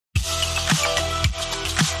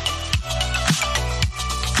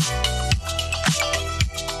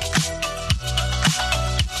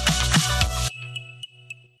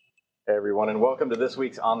everyone, and welcome to this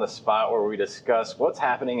week's On the Spot, where we discuss what's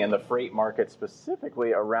happening in the freight market,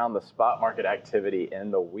 specifically around the spot market activity in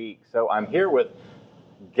the week. So I'm here with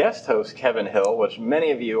guest host Kevin Hill, which many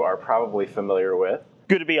of you are probably familiar with.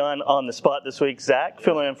 Good to be on the spot this week, Zach,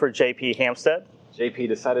 filling in for JP Hampstead. JP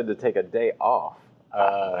decided to take a day off.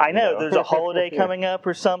 I know, there's a holiday coming up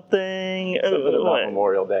or something. Something about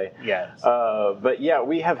Memorial Day. Yes. But yeah,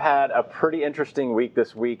 we have had a pretty interesting week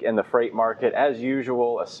this week in the freight market, as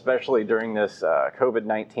usual, especially during this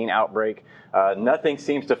COVID-19 outbreak. Nothing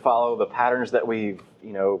seems to follow the patterns that we've,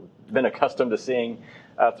 been accustomed to seeing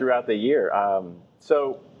throughout the year.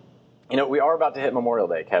 So, we are about to hit Memorial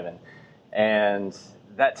Day, Kevin, and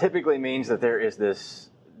that typically means that there is this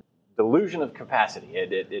delusion of capacity.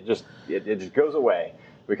 It just goes away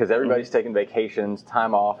because everybody's taking vacations,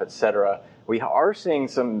 time off, etc. We are seeing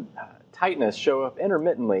some tightness show up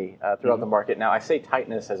intermittently throughout the market. Now, I say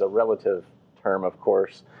tightness as a relative term, of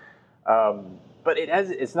course, but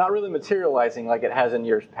it's not really materializing like it has in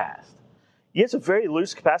years past. Yeah, it's a very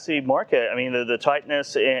loose capacity market. I mean, the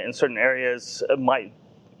tightness in certain areas might,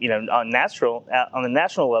 on the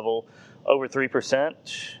national level, over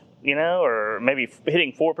 3%. Or maybe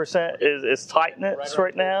hitting 4% is tightness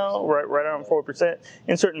right now, right around 4%.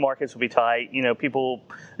 In certain markets will be tight.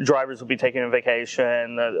 Drivers will be taking a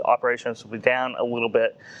vacation, the operations will be down a little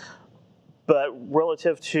bit. But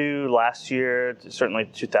relative to last year,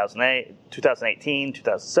 certainly 2018,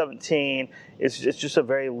 2017, it's just a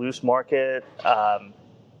very loose market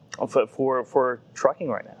for trucking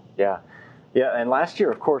right now. Yeah. Yeah, and last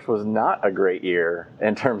year, of course, was not a great year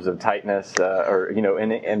in terms of tightness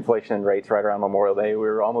in inflation rates right around Memorial Day. We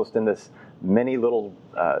were almost in this mini little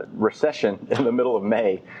recession in the middle of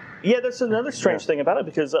May. Yeah, that's another strange thing about it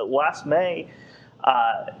because last May,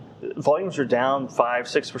 volumes are down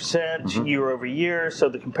 5-6% year over year. So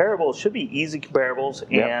the comparables should be easy comparables,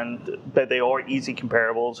 but they are easy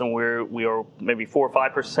comparables, and we are maybe 4 or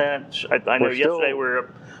 5%. I know yesterday we were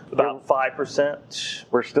about 5%.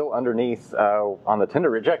 We're still underneath on the tender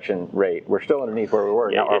rejection rate. We're still underneath where we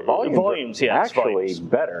were. Now our volumes are actually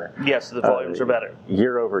better. Yes, the volumes are better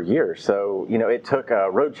year over year. So it took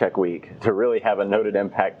Road Check Week to really have a noted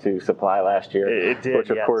impact to supply last year. It did, which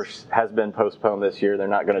of course has been postponed this year. They're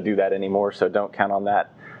not going to do that anymore, so don't count on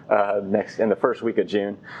that in the first week of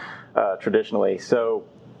June traditionally. So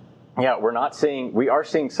yeah, we are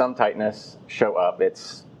seeing some tightness show up.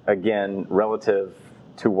 It's again relative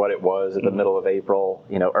to what it was in the middle of April,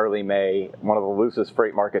 early May, one of the loosest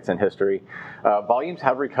freight markets in history. Volumes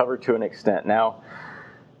have recovered to an extent. Now,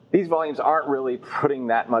 these volumes aren't really putting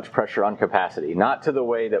that much pressure on capacity, not to the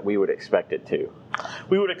way that we would expect it to.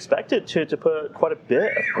 We would expect it to put quite a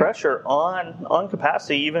bit of pressure on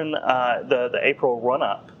capacity, even the April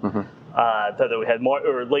run-up that we had,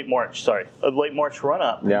 late March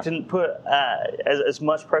run-up. Yeah. Didn't put as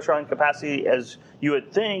much pressure on capacity as you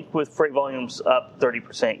would think with freight volumes up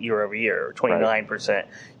 30% year over year, or 29%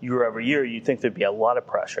 year over year. You'd think there'd be a lot of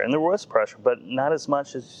pressure, and there was pressure, but not as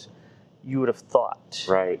much as you would have thought.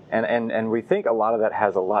 Right, and we think a lot of that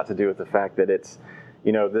has a lot to do with the fact that it's,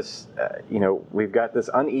 we've got this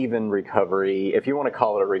uneven recovery, if you want to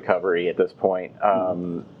call it a recovery at this point.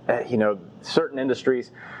 Certain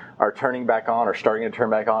industries are turning back on or starting to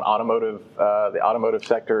turn back on. The automotive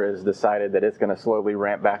sector has decided that it's going to slowly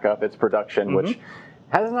ramp back up its production, which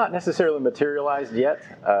has not necessarily materialized yet.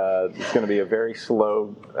 It's going to be a very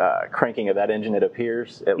slow cranking of that engine, it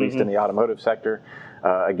appears, at least in the automotive sector.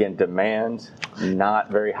 Again, demand not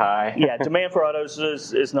very high. Yeah, demand for autos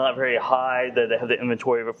is not very high. They have the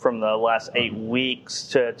inventory from the last 8 weeks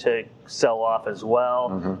to sell off as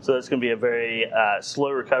well. So it's going to be a very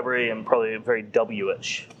slow recovery and probably very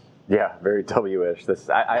W-ish. Yeah, very W-ish.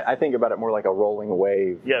 I think about it more like a rolling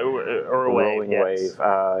wave. Yeah, or a rolling wave.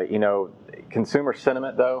 Consumer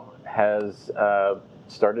sentiment, though, has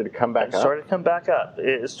started to come back up. It started to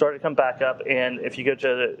come back up, and if you go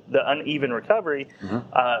to the uneven recovery,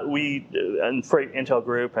 we, in Freight Intel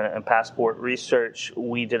Group and Passport Research,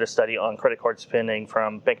 we did a study on credit card spending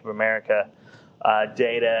from Bank of America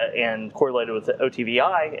data and correlated with the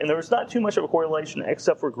OTVI, and there was not too much of a correlation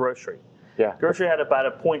except for grocery. Yeah. Grocery had about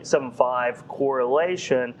a 0.75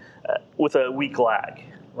 correlation with a week lag,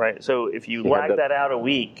 right? So if you lag that out a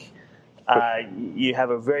week, you have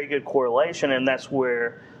a very good correlation, and that's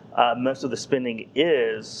where most of the spending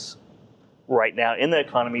is right now in the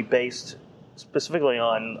economy, based specifically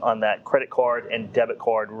on that credit card and debit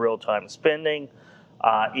card real-time spending.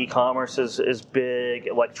 E-commerce is big.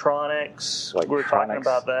 Electronics, we're talking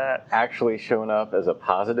about that. Actually showing up as a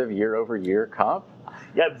positive year-over-year comp.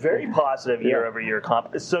 Yeah, very positive year-over-year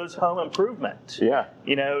comp. So's home improvement. Yeah.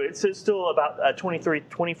 It's still about a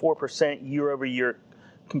 24% year-over-year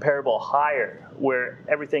comparable higher, where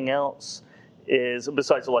everything else is,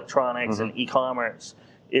 besides electronics and e-commerce,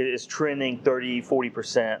 is trending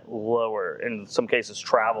 30-40% lower. In some cases,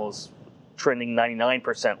 travel is trending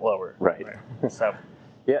 99% lower. Right. So.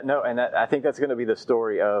 Yeah, no, and I think that's going to be the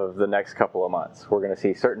story of the next couple of months. We're going to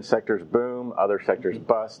see certain sectors boom, other sectors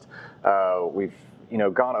bust. We've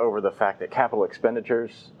gone over the fact that capital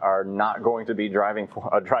expenditures are not going to be a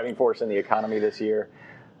driving force in the economy this year.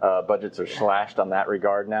 Budgets are slashed on that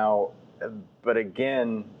regard now. But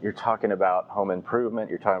again, you're talking about home improvement.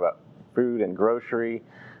 You're talking about food and grocery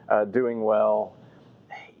doing well.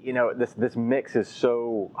 This mix is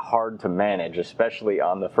so hard to manage, especially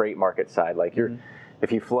on the freight market side. Like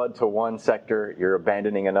if you flood to one sector, you're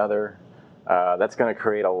abandoning another. That's going to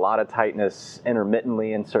create a lot of tightness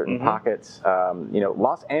intermittently in certain pockets.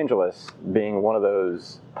 Los Angeles being one of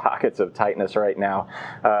those pockets of tightness right now.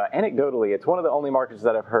 Anecdotally, it's one of the only markets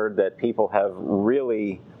that I've heard that people have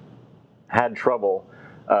really had trouble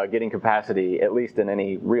getting capacity, at least in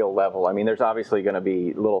any real level. I mean, there's obviously going to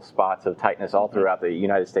be little spots of tightness all throughout the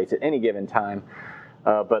United States at any given time.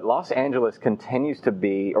 But Los Angeles continues to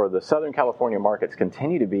be, or the Southern California markets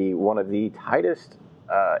continue to be one of the tightest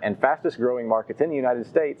and fastest growing markets in the United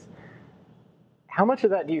States. How much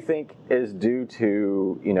of that do you think is due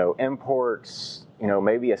to, imports,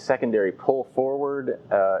 maybe a secondary pull forward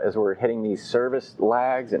as we're hitting these service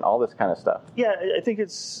lags and all this kind of stuff? Yeah, I think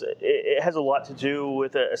it has a lot to do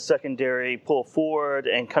with a secondary pull forward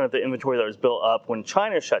and kind of the inventory that was built up when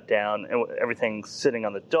China shut down and everything's sitting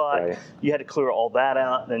on the dock. Right. You had to clear all that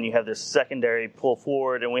out, and then you have this secondary pull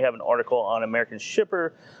forward, and we have an article on American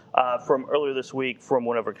Shipper from earlier this week from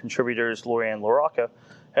one of our contributors, Lorianne LaRocca,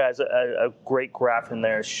 has a great graph in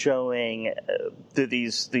there showing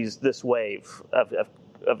this wave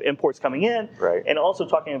of imports coming in, right, and also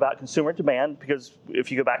talking about consumer demand, because if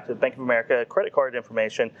you go back to the Bank of America credit card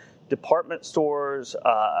information, department stores,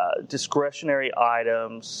 discretionary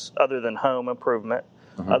items other than home improvement,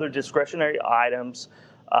 other discretionary items,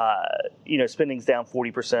 spending's down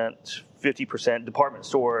 40%, 50%. Department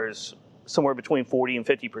stores somewhere between 40 and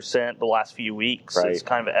 50% the last few weeks. Right. It's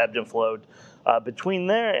kind of ebbed and flowed between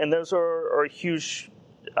there, and those are huge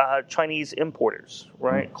Chinese importers,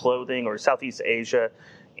 right? Clothing or Southeast Asia,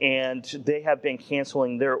 and they have been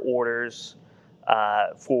canceling their orders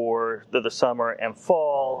for the summer and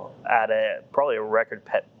fall at probably a record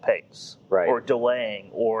pace, right, or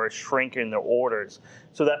delaying or shrinking their orders.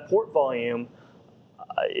 So that port volume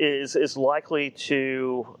is likely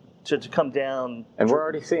to come down, and we're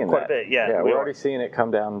already seeing quite that. a bit. Yeah, we're already seeing it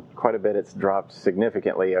come down quite a bit. It's dropped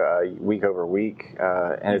significantly week over week,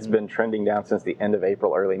 and it's been trending down since the end of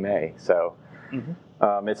April, early May. So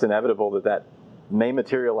it's inevitable that may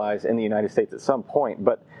materialize in the United States at some point.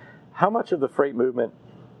 But how much of the freight movement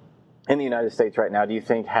in the United States right now do you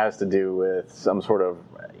think has to do with some sort of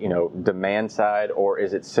demand side, or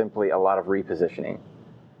is it simply a lot of repositioning?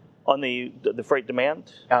 On the freight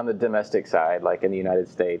demand? On the domestic side, like in the United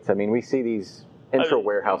States. I mean, we see these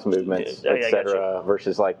intra-warehouse movements, et cetera,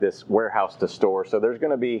 versus like this warehouse to store. So there's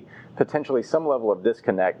going to be potentially some level of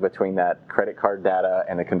disconnect between that credit card data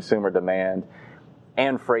and the consumer demand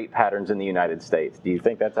and freight patterns in the United States. Do you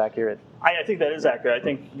think that's accurate? I think that is accurate. I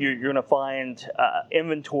think you're going to find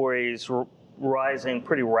inventories rising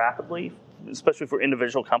pretty rapidly, especially for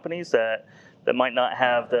individual companies that might not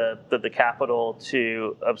have the capital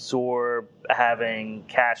to absorb having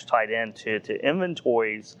cash tied into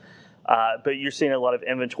inventories. But you're seeing a lot of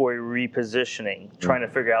inventory repositioning, trying to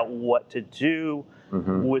figure out what to do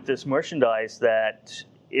with this merchandise that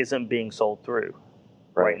isn't being sold through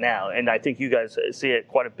right now. And I think you guys see it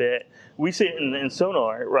quite a bit. We see it in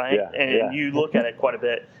Sonar, right? Yeah, and you look at it quite a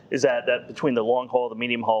bit, is that between the long haul, the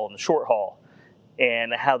medium haul, and the short haul,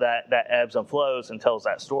 and how that ebbs and flows and tells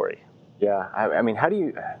that story. Yeah, I mean, how do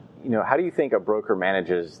you think a broker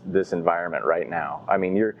manages this environment right now? I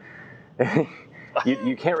mean, you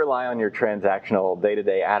can't rely on your transactional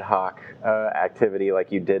day-to-day ad hoc activity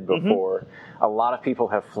like you did before. A lot of people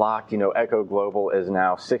have flocked. Echo Global is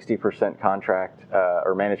now 60% contract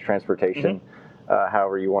or managed transportation,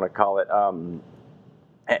 however you want to call it.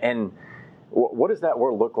 And what does that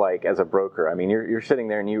world look like as a broker? I mean, you're sitting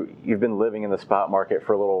there and you've been living in the spot market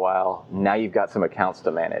for a little while. Now you've got some accounts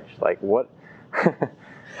to manage. Like what?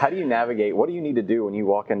 How do you navigate? What do you need to do when you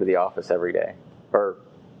walk into the office every day, or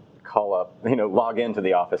call up, log into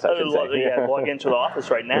the office, I should say. Yeah, log into the office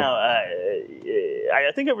right now.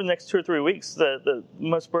 I think over the next 2 or 3 weeks, the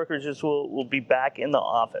most brokerages will be back in the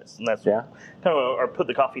office, and that's kind of or put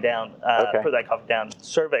the coffee down. Put that coffee down.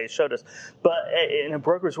 Surveys showed us, but in a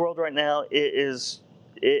broker's world right now, it's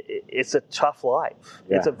a tough life.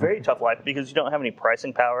 Yeah. It's a very tough life because you don't have any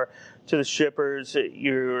pricing power to the shippers.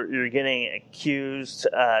 You're getting accused,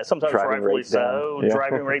 sometimes rightfully so,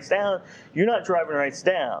 driving rates down. You're not driving rates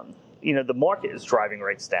down. The market is driving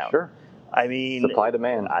rates down. Sure. I mean, supply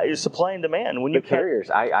demand. Supply and demand. When the carriers,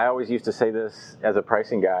 I always used to say this as a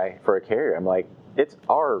pricing guy for a carrier. I'm like, it's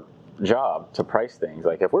our job to price things.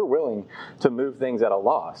 Like, if we're willing to move things at a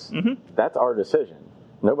loss, that's our decision.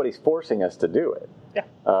 Nobody's forcing us to do it. Yeah.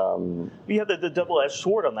 You have the double-edged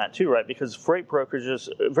sword on that too, right? Because freight brokerage is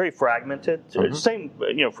very fragmented. Same,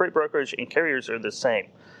 freight brokerage and carriers are the same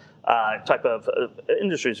type of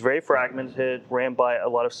industry. It's very fragmented, ran by a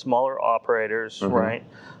lot of smaller operators, right?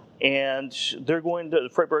 And the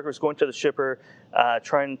freight broker is going to the shipper,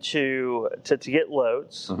 trying to get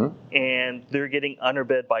loads, and they're getting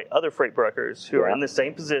underbid by other freight brokers who are in the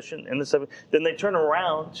same position. Then they turn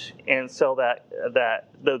around and sell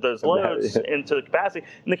those loads into the capacity,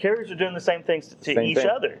 and the carriers are doing the same things to each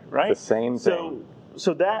other, right? The same thing.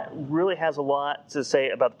 So that really has a lot to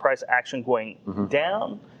say about the price action going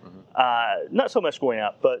down. Not so much going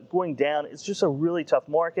up, but going down. It's just a really tough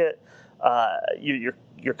market.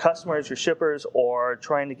 Your customers, your shippers are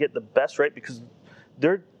trying to get the best rate because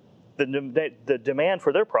the demand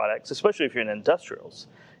for their products, especially if you're in industrials,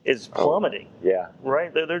 is plummeting. Yeah.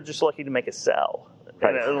 Right? They're just lucky to make a sell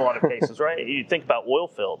in a lot of cases, right? You think about oil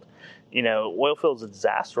field. Oil field's a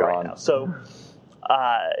disaster right now. So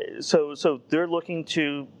they're looking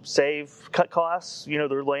to cut costs.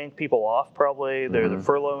 They're laying people off probably. They're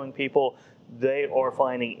furloughing people. They are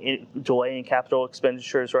finding delaying capital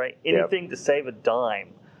expenditures, right? Anything to save a dime,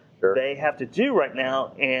 they have to do right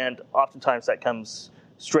now, and oftentimes that comes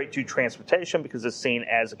straight to transportation because it's seen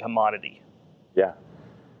as a commodity. Yeah,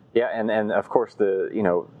 and of course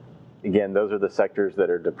again, those are the sectors that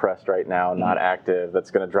are depressed right now, not active.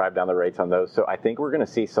 That's going to drive down the rates on those. So I think we're going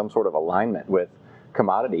to see some sort of alignment with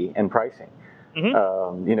commodity and pricing.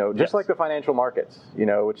 Just like the financial markets,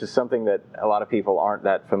 which is something that a lot of people aren't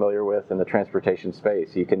that familiar with in the transportation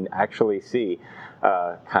space. You can actually see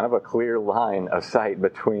kind of a clear line of sight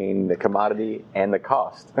between the commodity and the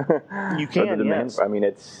cost. You can, yes. I mean,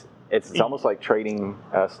 it's almost like trading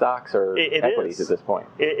stocks or equities at this point.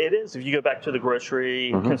 It is. If you go back to the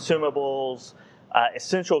grocery, consumables,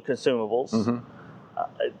 essential consumables,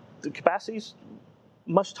 the capacity's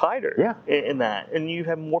much tighter in that, and you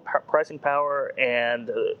have more pricing power. And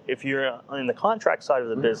if you're in the contract side of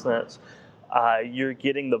the business, you're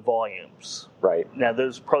getting the volumes. Right now,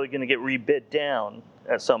 those are probably going to get rebid down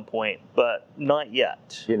at some point, but not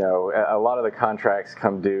yet. A lot of the contracts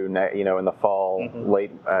come due, in the fall,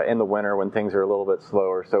 late in the winter when things are a little bit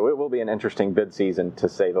slower. So it will be an interesting bid season to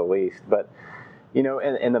say the least. But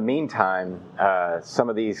in the meantime, some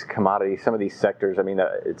of these commodities, some of these sectors. I mean,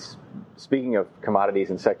 speaking of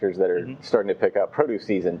commodities and sectors that are starting to pick up, produce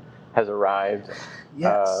season has arrived.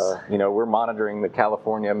 Yes. We're monitoring the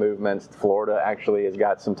California movements. Florida actually has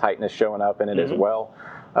got some tightness showing up in it as well.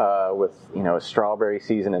 With a strawberry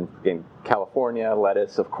season in California,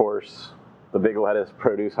 lettuce, of course, the big lettuce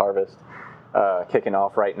produce harvest kicking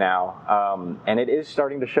off right now, and it is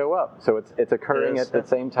starting to show up. So it's occurring at the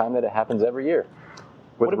same time that it happens every year.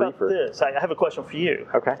 What about this? I have a question for you.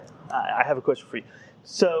 Okay. I have a question for you.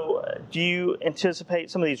 So, do you anticipate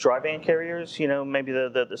some of these dry van carriers, maybe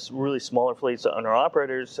the really smaller fleets, the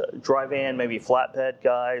owner-operators, dry van, maybe flatbed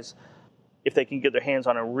guys, if they can get their hands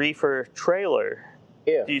on a reefer trailer,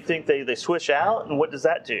 do you think they switch out, and what does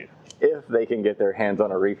that do? If they can get their hands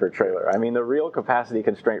on a reefer trailer. I mean, the real capacity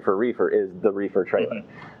constraint for reefer is the reefer trailer.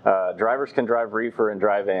 Drivers can drive reefer and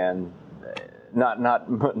dry van,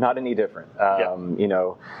 not any different.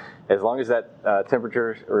 As long as that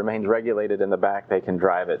temperature remains regulated in the back, they can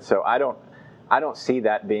drive it. So I don't see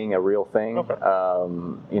that being a real thing.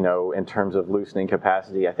 Okay. In terms of loosening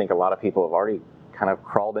capacity, I think a lot of people have already kind of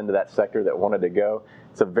crawled into that sector that wanted to go.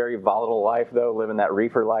 It's a very volatile life, though, living that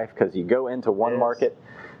reefer life, because you go into one market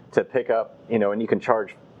to pick up, and you can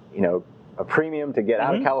charge, a premium to get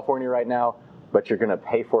out of California right now, but you're going to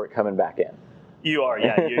pay for it coming back in. You are,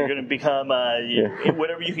 yeah. You're going to become,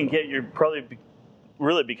 whatever you can get, you're probably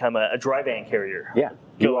really become a dry van carrier. Yeah.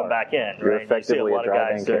 Going back in, you're right? You see a lot of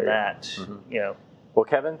guys doing that, Well,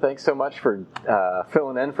 Kevin, thanks so much for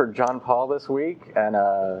filling in for John Paul this week, and,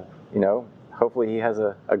 hopefully he has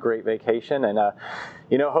a great vacation. And,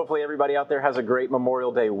 hopefully everybody out there has a great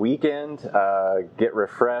Memorial Day weekend. Get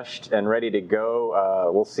refreshed and ready to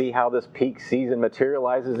go. We'll see how this peak season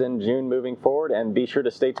materializes in June moving forward. And be sure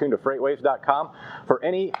to stay tuned to FreightWaves.com for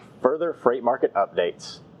any further freight market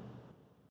updates.